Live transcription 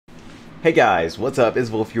Hey guys, what's up?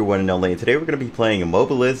 It's Volf, your one and only, and today we're going to be playing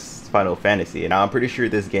Mobius Final Fantasy. And I'm pretty sure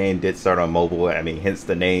this game did start on mobile, I mean, hence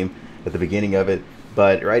the name at the beginning of it.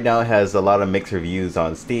 But right now it has a lot of mixed reviews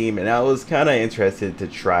on Steam, and I was kind of interested to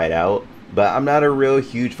try it out. But I'm not a real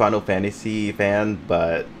huge Final Fantasy fan,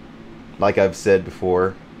 but like I've said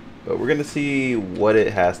before, but we're going to see what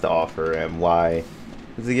it has to offer and why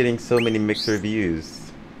is it getting so many mixed reviews.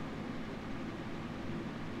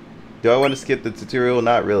 Do I want to skip the tutorial?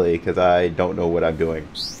 Not really, because I don't know what I'm doing.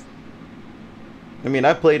 I mean,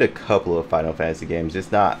 I played a couple of Final Fantasy games,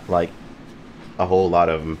 just not like a whole lot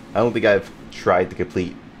of them. I don't think I've tried to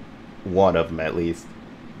complete one of them at least.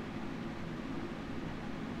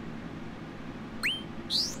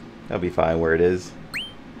 That'll be fine where it is.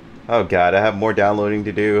 Oh god, I have more downloading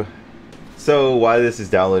to do. So while this is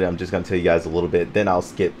downloading, I'm just going to tell you guys a little bit, then I'll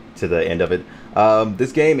skip to the end of it.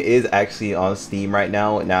 This game is actually on Steam right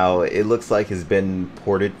now. Now, it looks like it's been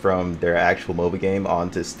ported from their actual mobile game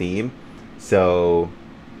onto Steam. So,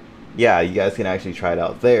 yeah, you guys can actually try it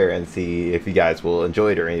out there and see if you guys will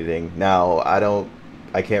enjoy it or anything. Now,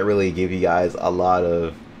 I can't really give you guys a lot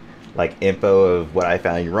of, like, info of what I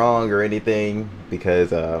found wrong or anything,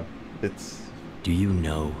 because, it's... Do you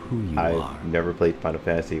know who you are? I've never played Final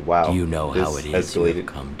Fantasy. Wow. Do you know how it is you escalated. have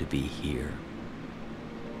come to be here?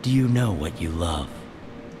 Do you know what you love?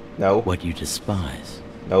 No. What you despise?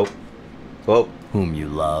 Nope. Well. Whom you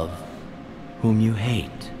love? Whom you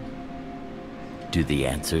hate? Do the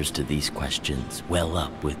answers to these questions well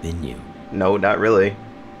up within you? No, not really.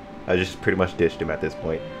 I just pretty much ditched him at this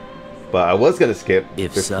point. But I was gonna skip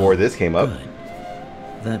If before so, this came up. good.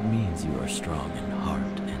 That means you are strong in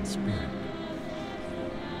heart and spirit.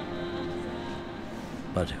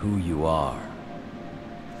 But who you are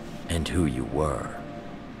and who you were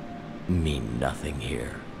mean nothing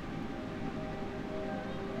here.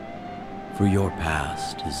 For your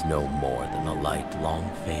past is no more than a light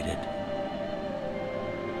long faded.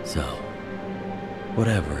 So,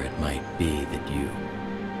 whatever it might be that you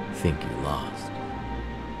think you lost,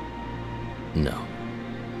 no,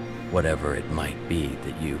 whatever it might be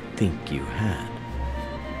that you think you had,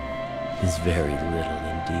 is very little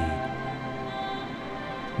indeed.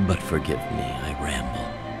 But forgive me, I ramble.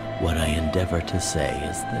 What I endeavor to say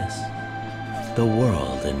is this. The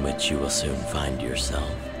world in which you will soon find yourself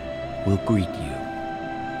will greet you,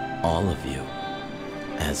 all of you,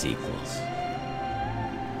 as equals.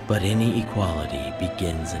 But any equality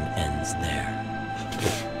begins and ends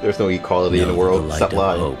there. There's no equality in the world. The Stop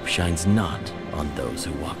light of lying. hope shines not on those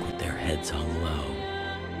who walk with their heads hung low.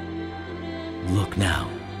 Look now,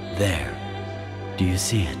 there. Do you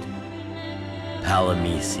see it?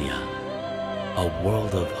 Palamecia, a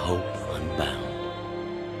world of hope unbound.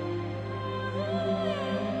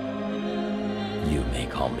 You may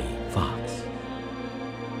call me Fox.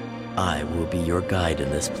 I will be your guide in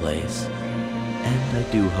this place, and I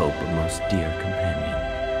do hope a most dear companion.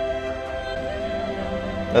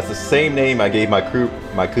 That's the same name I gave my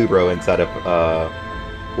Kubro inside of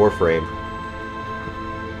Warframe.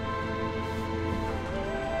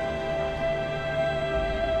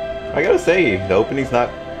 I gotta say, the opening's not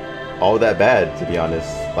all that bad, to be honest.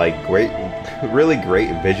 Like, great, really great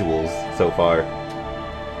visuals so far.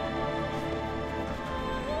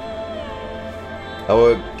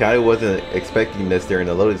 I kind of wasn't expecting this during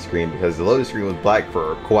the loading screen, because the loading screen was black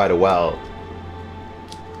for quite a while.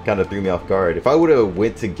 Kind of threw me off guard. If I would have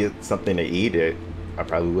went to get something to eat, I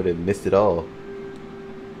probably would have missed it all.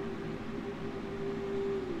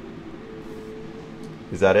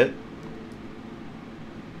 Is that it?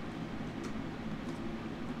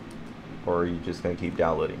 Or are you just gonna keep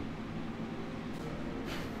downloading?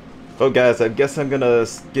 Oh guys, I guess I'm gonna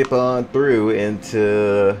skip on through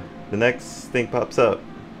into the next thing pops up.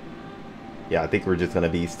 Yeah, I think we're just gonna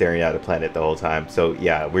be staring at a planet the whole time. So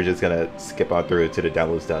yeah, we're just gonna skip on through to the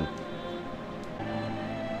download's done.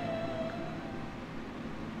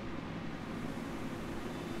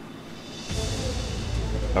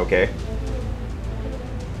 Okay.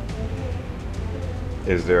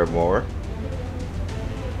 Is there more?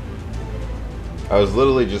 I was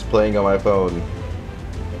literally just playing on my phone,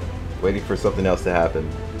 waiting for something else to happen.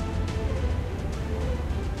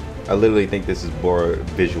 I literally think this is more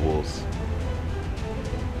visuals.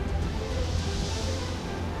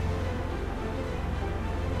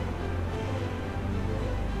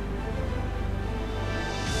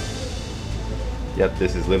 Yep,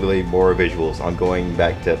 this is literally more visuals. I'm going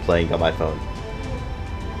back to playing on my phone.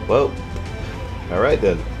 Well, alright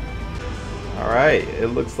then. Alright, it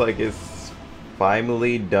looks like it's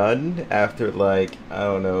finally done after, like, I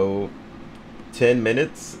don't know, 10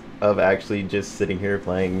 minutes of actually just sitting here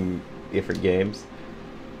playing different games.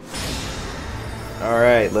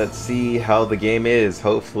 Alright, let's see how the game is.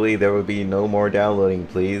 Hopefully there will be no more downloading,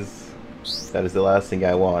 please. That is the last thing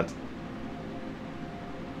I want.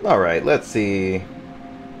 Alright, let's see.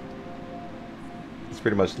 It's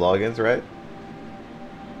pretty much logins, right?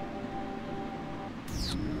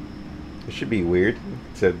 It should be weird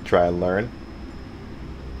to try and learn.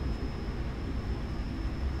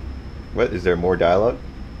 What? Is there more dialogue?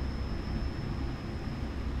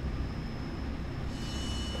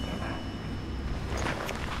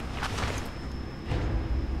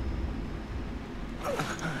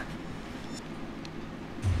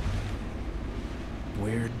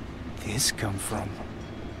 Where'd this come from?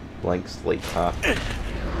 Blank slate, huh?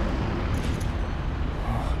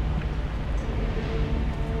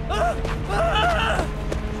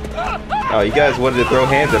 Oh, you guys wanted to throw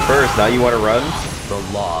hands at first, now you want to run? The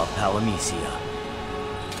law of Palamecia.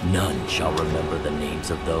 None shall remember the names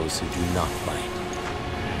of those who do not fight.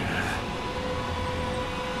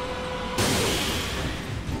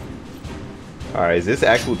 Alright, is this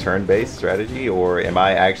actual turn-based strategy, or am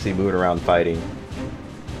I actually moving around fighting?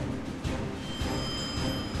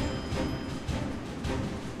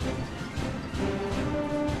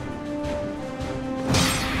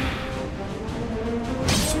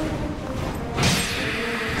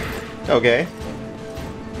 Okay.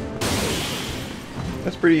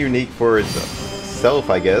 That's pretty unique for itself,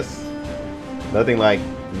 I guess. Nothing like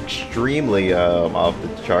extremely off the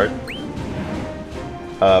chart.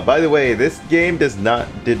 By the way, this game did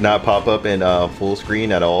not pop up in full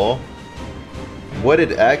screen at all. What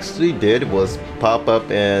it actually did was pop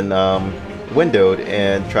up in windowed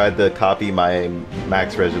and tried to copy my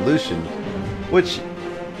max resolution, which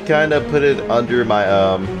kind of put it under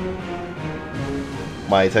my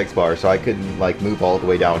my text bar, so I couldn't like move all the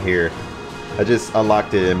way down here. I just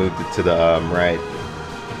unlocked it and moved it to the right.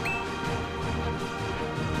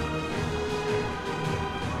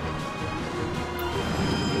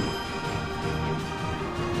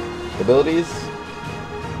 Abilities.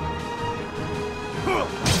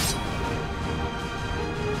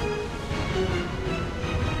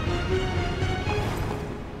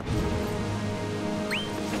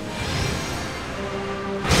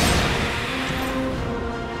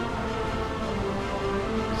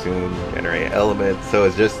 Soon generate elements, so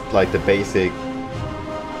it's just like the basic.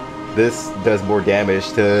 This does more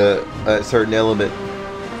damage to a certain element.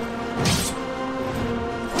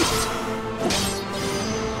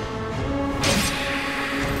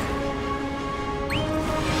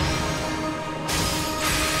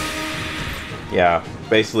 Yeah,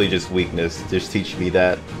 basically just weakness. Just teach me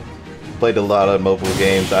that. Played a lot of mobile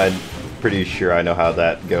games. I'm pretty sure I know how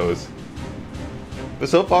that goes. But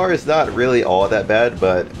so far, it's not really all that bad.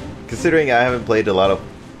 But considering I haven't played a lot of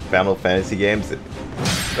Final Fantasy games,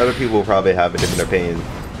 other people will probably have a different opinion.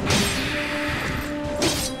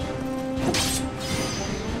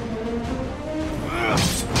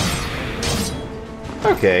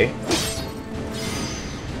 Okay.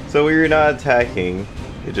 So when you're not attacking,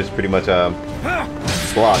 it just pretty much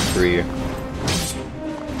blocks for you.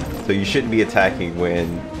 So you shouldn't be attacking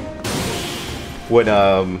when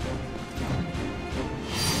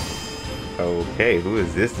okay, who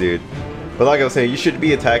is this dude? But like I was saying, you should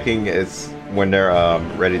be attacking is when they're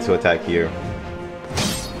ready to attack you.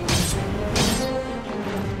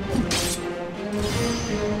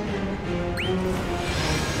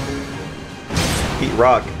 Heat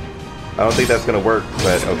rock. I don't think that's gonna work,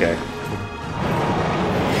 but okay.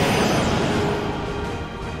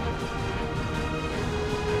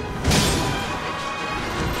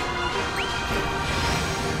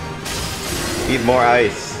 Need more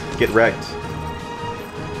ice. Get wrecked.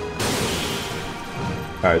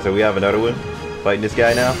 Alright, so we have another one. Fighting this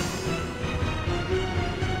guy now.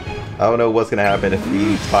 I don't know what's gonna happen if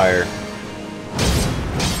he eats fire.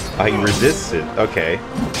 Oh, he resists it. Okay.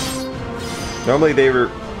 Normally they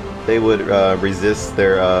would resist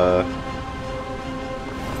their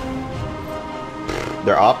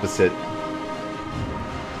opposite.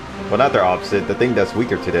 Well, not their opposite. The thing that's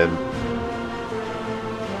weaker to them.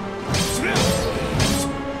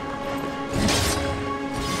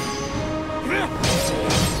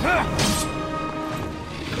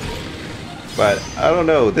 But I don't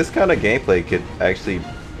know, this kind of gameplay could actually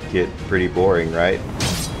get pretty boring, right?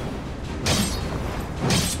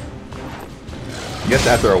 I guess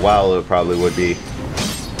after a while it probably would be.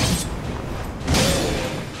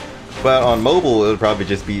 But on mobile it would probably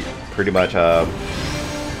just be pretty much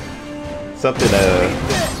something to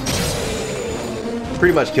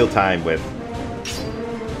pretty much kill time with.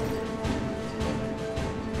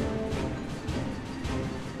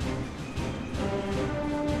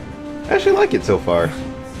 I actually like it so far.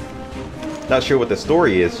 Not sure what the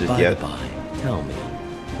story is just By yet. the by, tell me,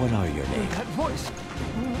 what are your names? That voice.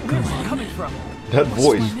 Where's it coming from? That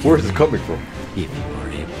voice, where's it coming from? If you are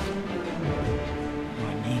able.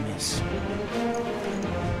 My name is...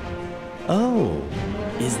 Oh,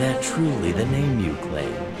 is that truly the name you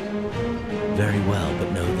claim? Very well,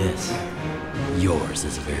 but know this. Yours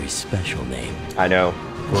is a very special name, I know.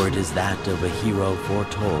 for it is that of a hero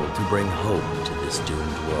foretold to bring hope to this doomed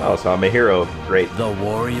Oh, world. so I'm a hero. Great. The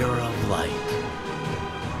Warrior of Light.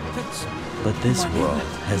 That's But this my world name.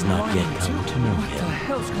 has not yet come to know What the him.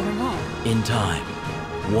 hell's going on? In time,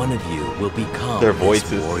 one of you will become Their this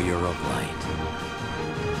voices. Warrior of Light.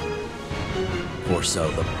 For so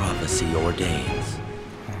the prophecy ordains.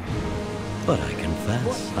 But I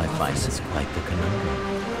confess, I find this quite the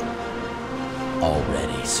conundrum.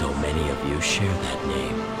 Already so many of you share that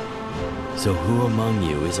name. So who among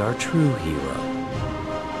you is our true hero?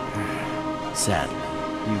 Sadly,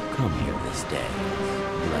 you come here this day,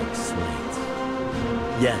 blank slates.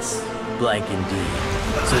 Yes, blank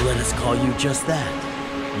indeed. So let us call you just that.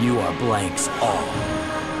 You are blanks all.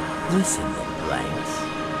 Listen then, blanks.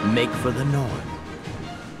 Make for the north.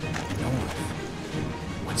 North.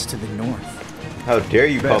 What's to the north? How dare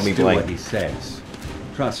you call Best me do what blank? he says.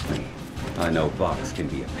 Trust me, I know Vox can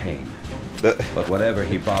be a pain. The- But whatever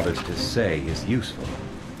he bothers to say is useful.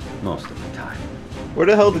 Most of the time. Where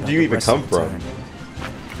the hell did About you the even rest come of the from?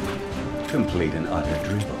 time. Complete and utter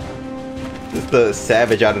dribble. Just the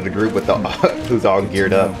savage out of the group with the who's all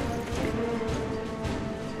geared up.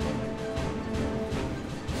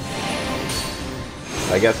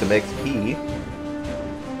 I guess it makes P.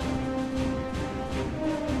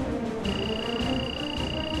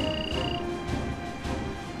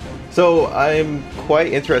 So I'm quite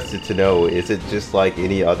interested to know, is it just like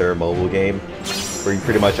any other mobile game where you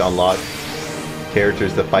pretty much unlock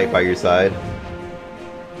characters to fight by your side?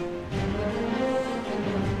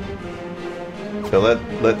 So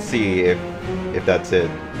let's see if that's it.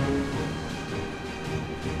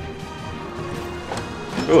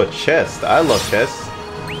 Ooh, a chest. I love chests.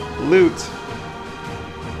 Loot.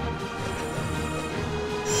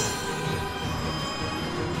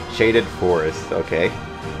 Shaded forest. Okay.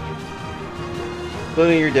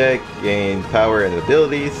 Loading your deck gains power and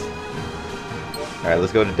abilities. Alright,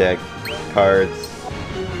 let's go to deck. Cards.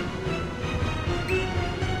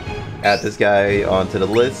 Add this guy onto the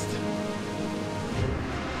list.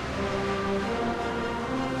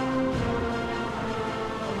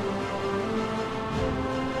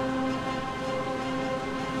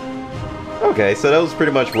 Okay, so that was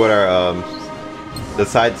pretty much what our the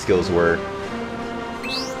side skills were.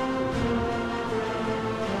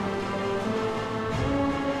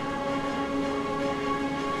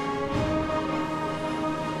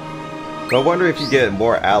 I wonder if you get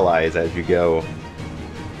more allies as you go.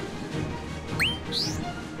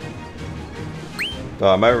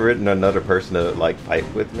 Oh, am I written another person to like fight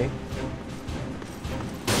with me?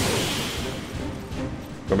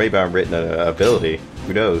 Or maybe I'm written an ability.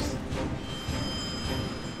 Who knows?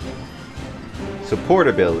 Support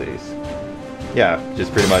abilities. Yeah,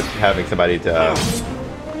 just pretty much having somebody to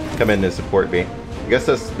come in and support me. I guess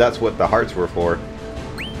that's what the hearts were for.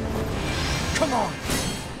 Come on.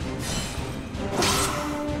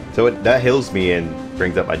 So that heals me and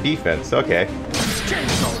brings up my defense. Okay.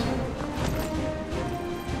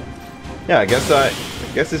 Yeah, I guess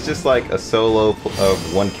it's just like a solo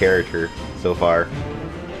of one character so far.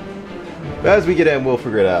 But as we get in, we'll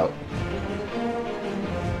figure it out.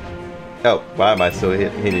 Oh, why am I still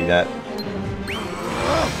hitting that?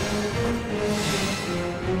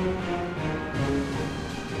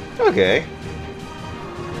 Okay.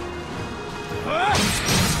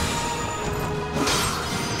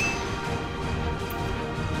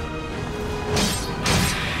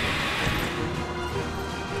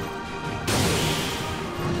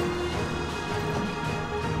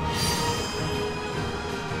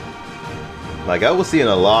 Like, I was seeing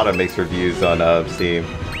a lot of mixed reviews on Steam.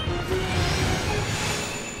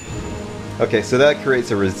 Okay, so that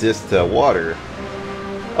creates a resist to water.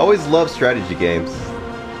 I always love strategy games.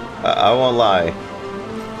 I won't lie.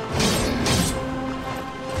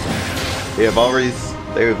 They've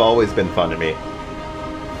always been fun to me.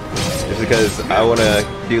 Just because I want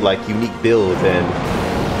to do like unique builds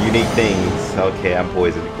and unique things. Okay, I'm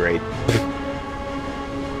poisoned. Great.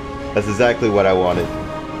 That's exactly what I wanted.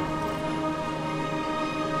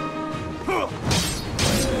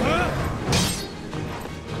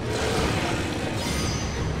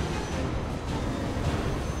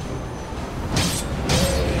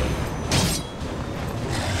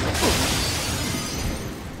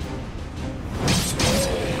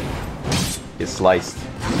 Get sliced.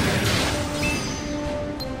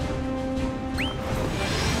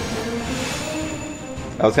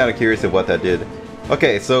 I was kind of curious of what that did.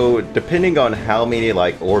 Okay, so depending on how many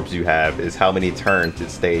like orbs you have is how many turns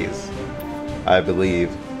it stays. I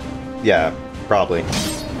believe. Yeah, probably.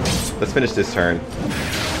 Let's finish this turn.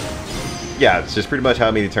 Yeah, it's just pretty much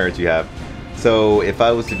how many turns you have. So if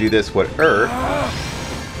I was to do this with Earth,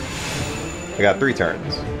 I got 3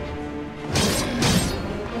 turns.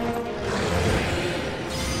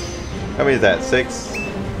 How many is that? 6?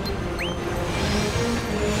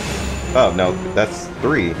 Oh, no, that's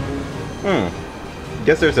 3.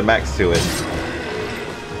 Guess there's a max to it.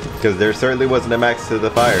 Because there certainly wasn't a max to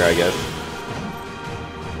the fire, I guess.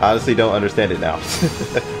 Honestly, don't understand it now.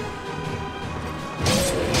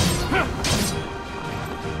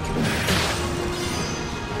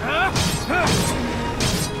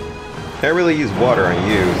 Can't really use water on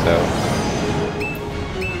you, so...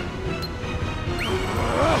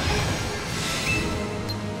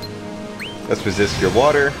 Let's resist your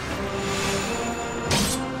water.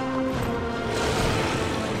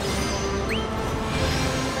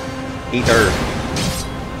 Eat Earth.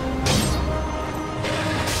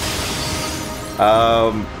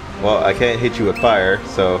 Well, I can't hit you with fire,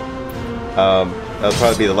 so... that'll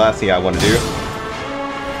probably be the last thing I want to do.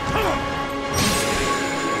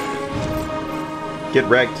 Get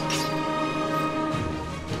wrecked.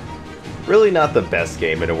 Really not the best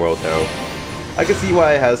game in the world, though. I can see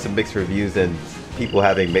why it has some mixed reviews and people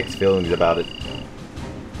having mixed feelings about it.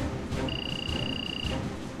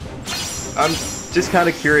 I'm just kind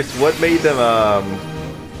of curious, what made them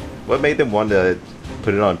want to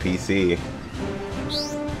put it on PC?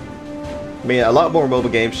 I mean, a lot more mobile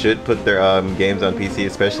games should put their games on PC,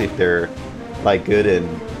 especially if they're like good and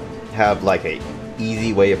have like a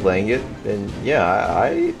easy way of playing it. Then yeah,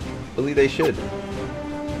 I believe they should.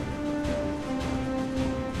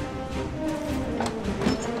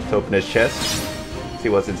 Let's open his chest, see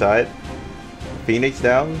what's inside. Phoenix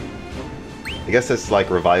down. I guess that's like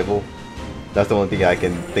revival. That's the only thing I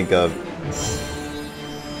can think of.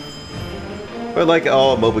 But like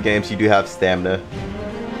all mobile games, you do have stamina.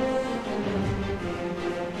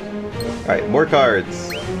 Alright, more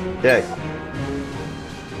cards. Deck.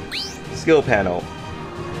 Skill panel.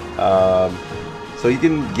 So you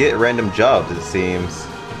can get random jobs, it seems.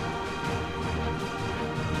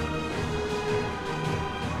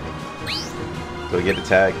 So we get a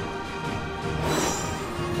tag.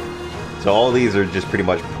 So all these are just pretty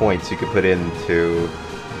much points you could put in to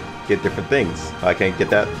get different things. I can't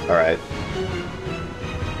get that? Alright.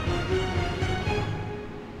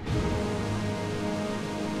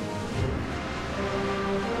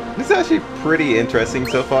 This is actually pretty interesting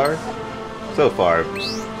so far.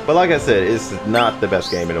 But like I said, it's not the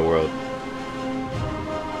best game in the world.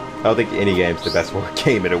 I don't think any game's the best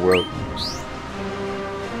game in the world.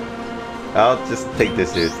 I'll just take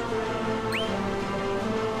this dude.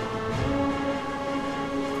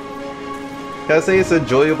 Can I say it's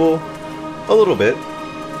enjoyable? A little bit.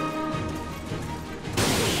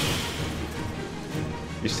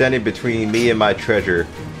 You're standing between me and my treasure.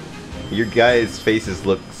 Your guys' faces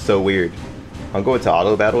look so weird. I'm going to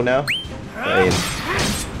auto battle now. I mean,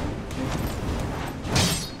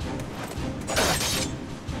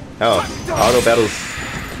 oh, auto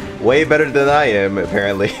battle's way better than I am,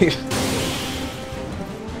 apparently.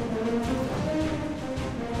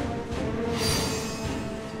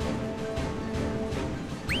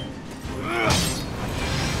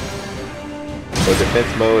 So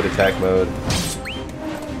defense mode, attack mode.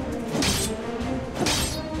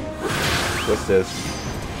 What's this?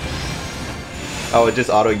 Oh, it just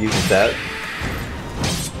auto uses that?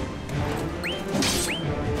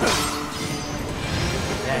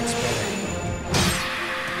 That's better.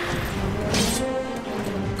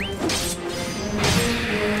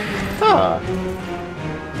 Huh.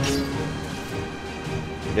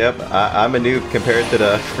 Yep, I'm a noob compared to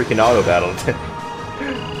the freaking auto battle.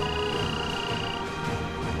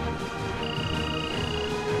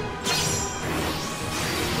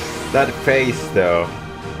 That face, though.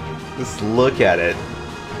 Just look at it.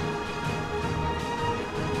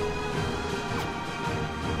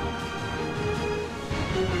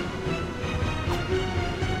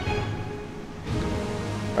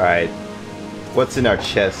 Alright. What's in our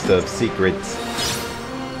chest of secrets?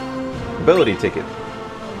 Ability ticket.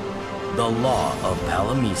 The law of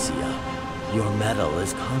Palamecia. Your metal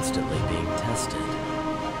is constantly being tested.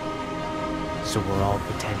 So we're all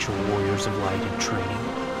potential warriors of light in training.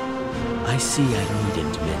 I see I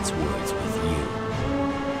needn't mince words with you.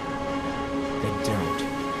 They don't.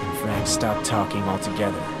 In fact, stop talking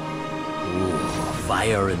altogether. Ooh,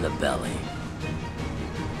 fire in the belly.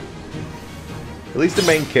 At least the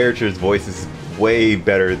main character's voice is way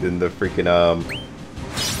better than the freaking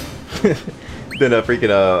than a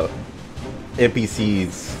freaking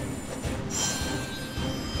NPCs.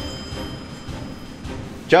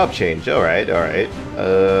 Job change. All right, all right.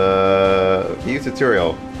 Use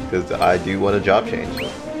tutorial because I do want a job change.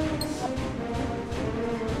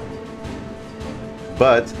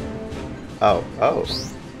 But oh,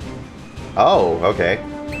 okay.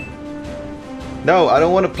 No, I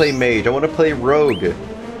don't want to play mage. I want to play rogue.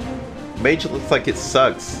 Mage looks like it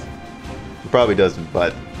sucks. It probably doesn't,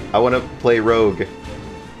 but I want to play rogue.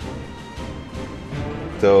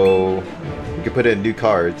 So we can put in new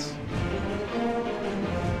cards.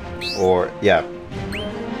 Or yeah,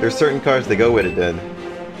 there's certain cards that go with it. Then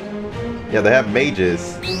yeah, they have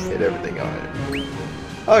mages and everything on it.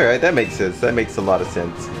 All right, that makes sense. That makes a lot of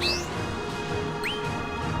sense.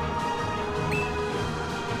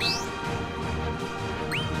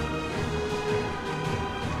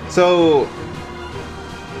 So,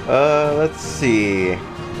 let's see.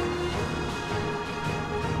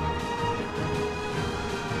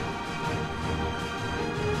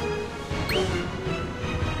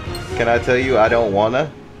 Can I tell you I don't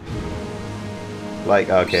wanna? Like,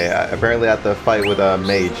 okay, apparently I have to fight with a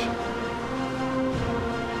mage.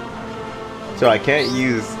 So I can't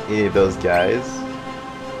use any of those guys.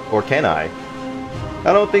 Or can I?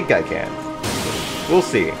 I don't think I can. We'll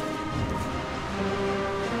see.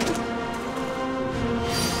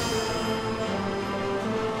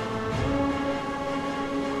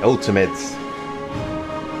 Ultimates.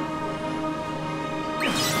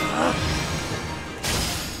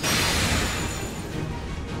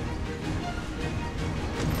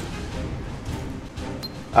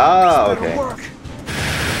 Ah, okay.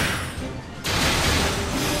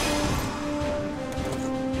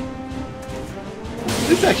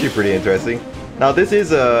 This is actually pretty interesting. Now, this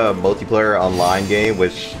is a multiplayer online game,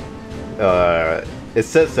 which it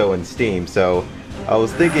says so in Steam, so I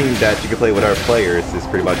was thinking that you could play with other players is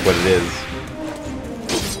pretty much what it is.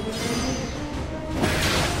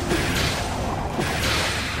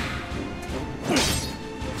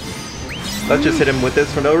 Let's just hit him with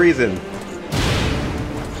this for no reason.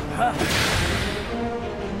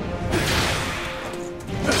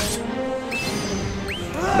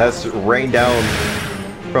 Let's rain down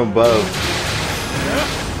from above.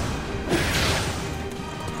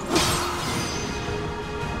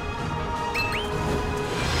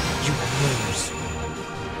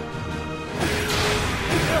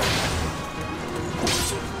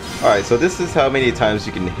 Alright, so this is how many times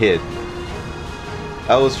you can hit.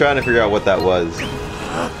 I was trying to figure out what that was.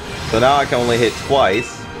 So now I can only hit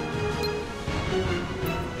twice.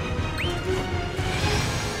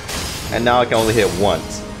 And now I can only hit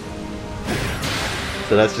once.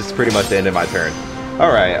 So that's just pretty much the end of my turn.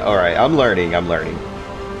 Alright, alright, I'm learning, I'm learning.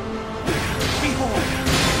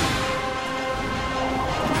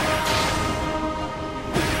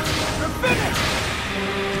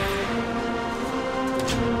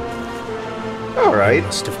 Alright.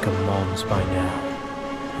 Must have come moms by now,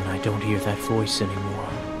 and I don't hear that voice anymore.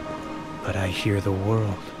 But I hear the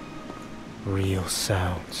world. Real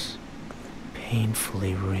sounds.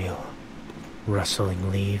 Painfully real.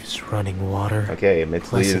 Rustling leaves, running water. Okay,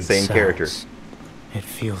 mentally the same character. It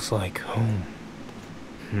feels like home.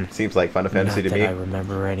 Seems like Final Fantasy to me. Not that I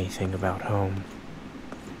remember anything about home.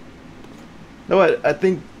 You know what? I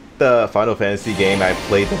think the Final Fantasy game I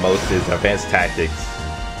played the most is Advanced Tactics.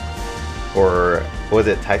 Or was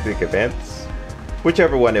it Tactic Advance?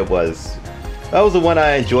 Whichever one it was. That was the one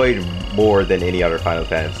I enjoyed more than any other Final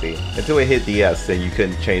Fantasy. Until it hit DS and you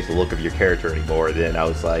couldn't change the look of your character anymore. Then I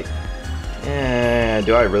was like,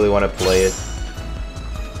 do I really want to play it?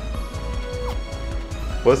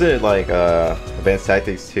 Wasn't it like Advanced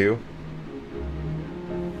Tactics 2?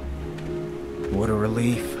 What a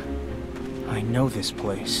relief. I know this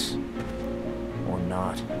place. Or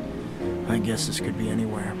not. I guess this could be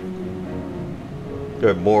anywhere. There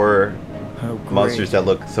are more monsters that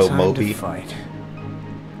look so mopey.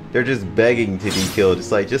 They're just begging to be killed.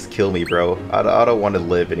 It's like, just kill me, bro. I don't want to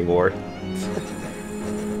live anymore.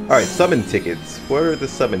 Alright, summon tickets. Where are the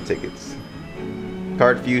summon tickets?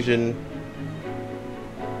 Card fusion.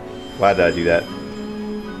 Why did I do that?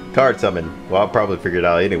 Card summon. Well, I'll probably figure it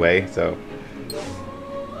out anyway, so.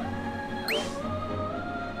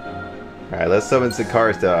 Alright, let's summon some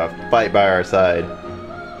cards to fight by our side.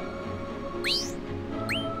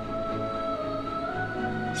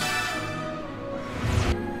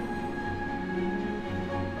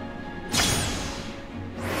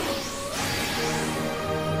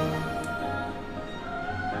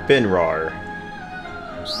 Finrar.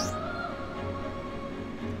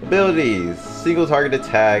 Abilities. Single target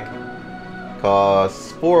attack.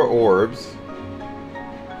 Costs 4 orbs.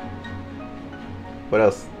 What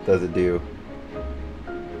else does it do?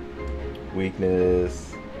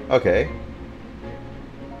 Weakness. Okay.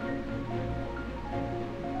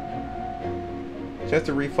 Chance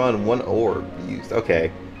to refund 1 orb used. Okay.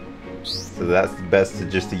 So that's the best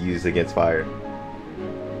just to use against fire.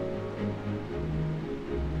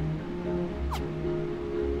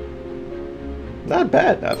 Not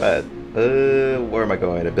bad, not bad. Where am I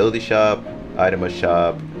going? Ability shop, item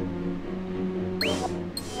shop.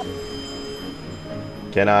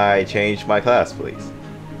 Can I change my class, please?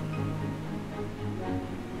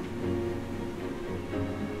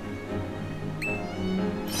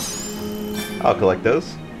 I'll collect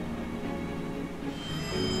those.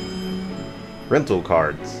 Rental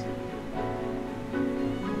cards.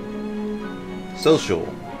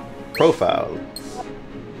 Social. Profile.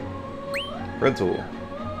 Rental.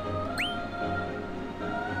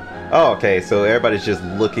 Oh, okay, so everybody's just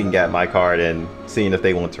looking at my card and seeing if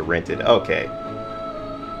they want to rent it. Okay.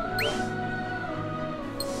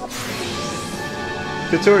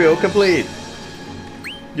 Tutorial complete.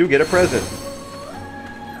 You get a present.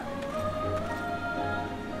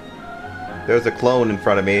 There's a clone in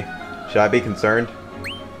front of me. Should I be concerned?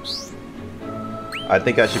 I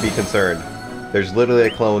think I should be concerned. There's literally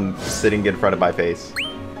a clone sitting in front of my face.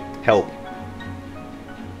 Help.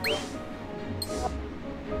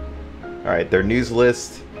 Alright, their news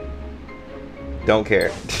list. Don't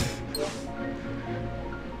care.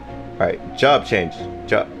 Alright, job change.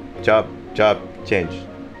 Job change.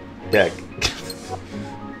 Deck.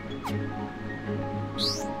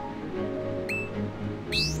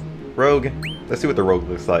 Rogue. Let's see what the rogue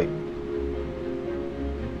looks like.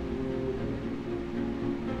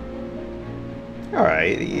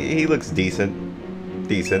 Alright, he looks decent.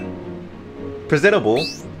 Decent. Presentable,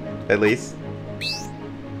 at least.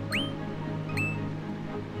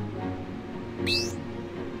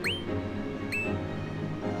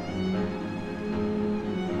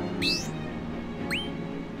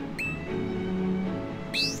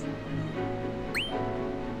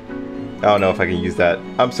 I don't know if I can use that.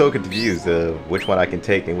 I'm so confused of which one I can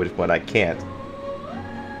take and which one I can't.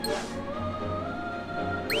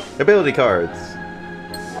 Ability cards.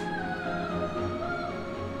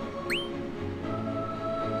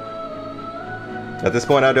 At this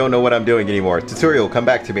point, I don't know what I'm doing anymore. Tutorial, come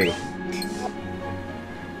back to me.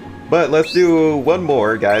 But let's do one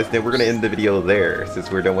more, guys, then we're going to end the video there,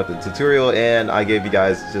 since we're done with the tutorial, and I gave you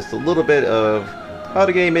guys just a little bit of how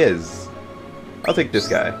the game is. I'll take this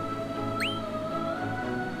guy.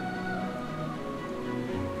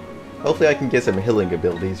 Hopefully I can get some healing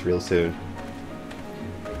abilities real soon.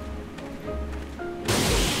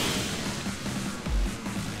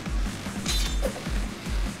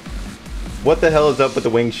 What the hell is up with the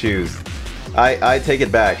wing shoes? I take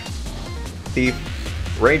it back. Thief.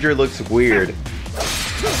 Ranger looks weird.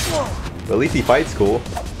 But at least he fights cool.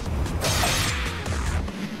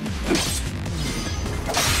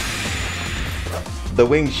 The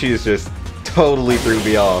wing shoes just totally threw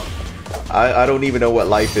me off. I don't even know what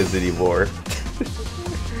life is anymore.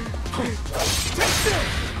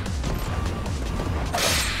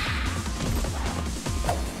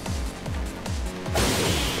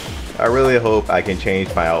 I really hope I can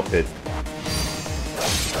change my outfit.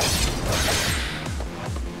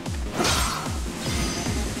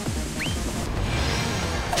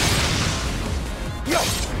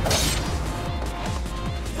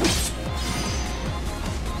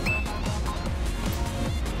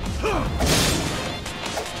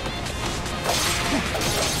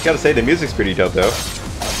 Gotta say, the music's pretty dope though.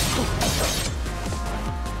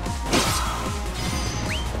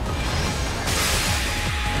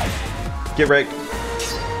 Get wrecked.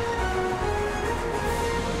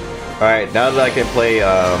 Alright, now that I can play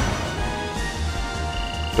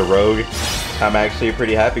the rogue, I'm actually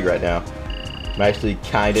pretty happy right now. I'm actually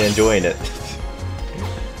kinda enjoying it.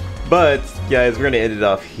 But, guys, we're gonna end it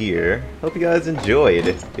off here. Hope you guys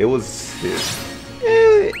enjoyed. It was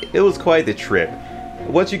quite the trip.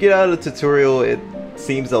 Once you get out of the tutorial, it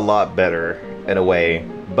seems a lot better in a way,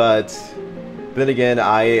 but then again,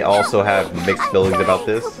 I also have mixed feelings about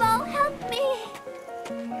this.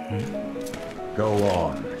 Go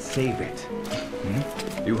on, save it.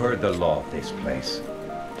 You heard the law of this place.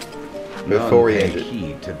 Before we None end pay it.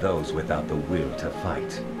 heed to those without the will to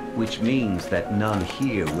fight, which means that none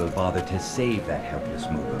here will bother to save that helpless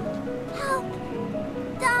Mobius. Help!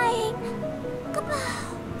 Dying! Goodbye!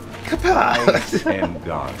 Goodbye! am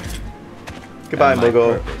God. Goodbye, and my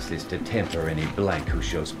Mughal. purpose is to temper any blank who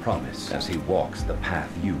shows promise as he walks the path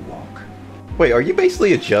you walk. Wait, are you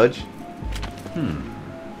basically a judge?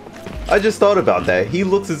 I just thought about that. He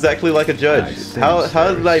looks exactly like a judge. sense How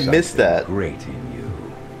there did is I miss something that? Great in you.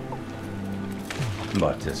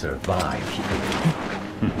 But to survive here...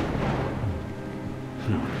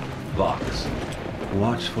 Vox,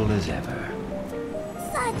 watchful as ever.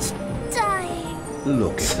 Such dying.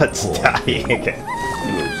 Look at Such the poor dying. thing.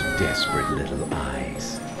 Those desperate little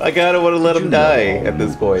eyes. I kinda want to let Did him you know die all at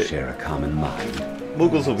this Moogles point. share a common mind.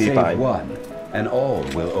 Moogles will be Save fine. one, and all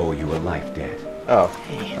will owe you a life debt. Oh.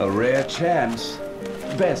 A rare chance.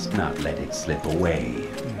 Best not let it slip away.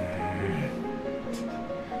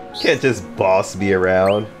 Can't just boss me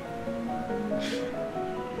around.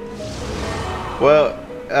 Well,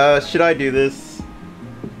 should I do this?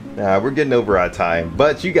 Nah, we're getting over our time,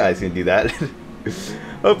 but you guys can do that.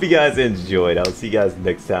 Hope you guys enjoyed. I'll see you guys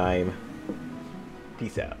next time.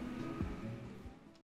 Peace out.